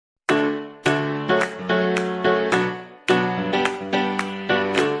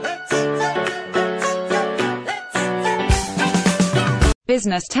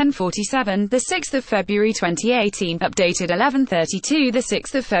Business 1047, the 6th of February 2018, updated 11:32, the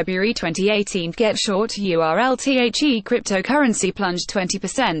 6th of February 2018. Get short URLThe cryptocurrency plunged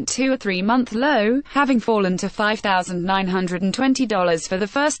 20% to a 3-month low, having fallen to $5,920 for the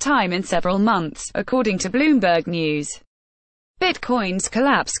first time in several months, according to Bloomberg News. Bitcoin's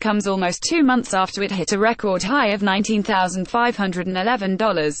collapse comes almost 2 months after it hit a record high of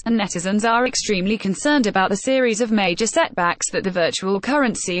 $19,511, and netizens are extremely concerned about the series of major setbacks that the virtual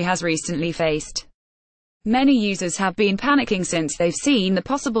currency has recently faced. Many users have been panicking since they've seen the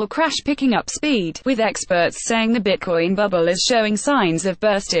possible crash picking up speed, with experts saying the Bitcoin bubble is showing signs of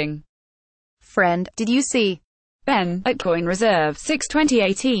bursting. Friend, did you see? Ben, at Coin Reserve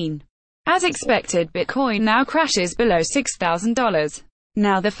 6/2018. As expected, Bitcoin now crashes below $6,000.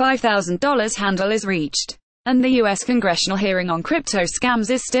 Now the $5,000 handle is reached, and the U.S. congressional hearing on crypto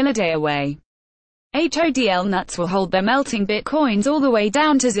scams is still a day away. HODL nuts will hold their melting Bitcoins all the way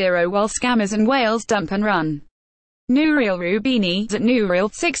down to zero while scammers and whales dump and run. Nouriel Roubini, at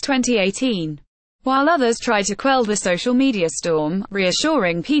URLThe 6/2018. While others try to quell the social media storm,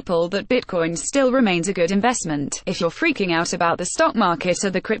 reassuring people that Bitcoin still remains a good investment. If you're freaking out about the stock market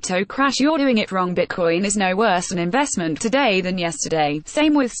or the crypto crash, you're doing it wrong. Bitcoin is no worse an investment today than yesterday.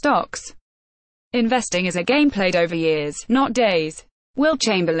 Same with stocks. Investing is a game played over years, not days. Will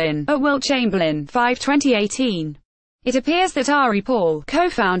Chamberlain, at Will Chamberlain 5/2018. It appears that Ari Paul,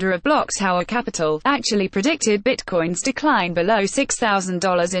 co-founder of Blocks Tower Capital, actually predicted Bitcoin's decline below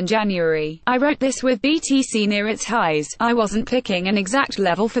 $6,000 in January. I wrote this with BTC near its highs. I wasn't picking an exact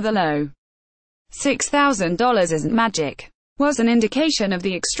level for the low. $6,000 isn't magic. Was an indication of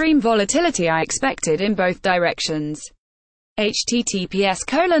the extreme volatility I expected in both directions.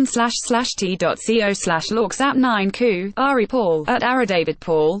 https://t.co/logsap9ku, Ari Paul, at David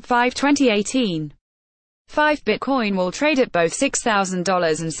Paul 5/2018. 5 Bitcoin will trade at both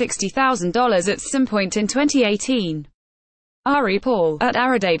 $6,000 and $60,000 at some point in 2018. Ari Paul, at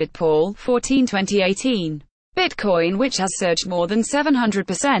David Paul 14/2018. Bitcoin, which has surged more than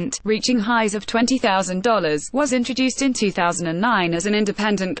 700%, reaching highs of $20,000, was introduced in 2009 as an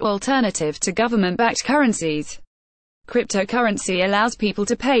independent alternative to government-backed currencies. Cryptocurrency allows people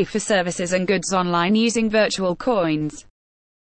to pay for services and goods online using virtual coins.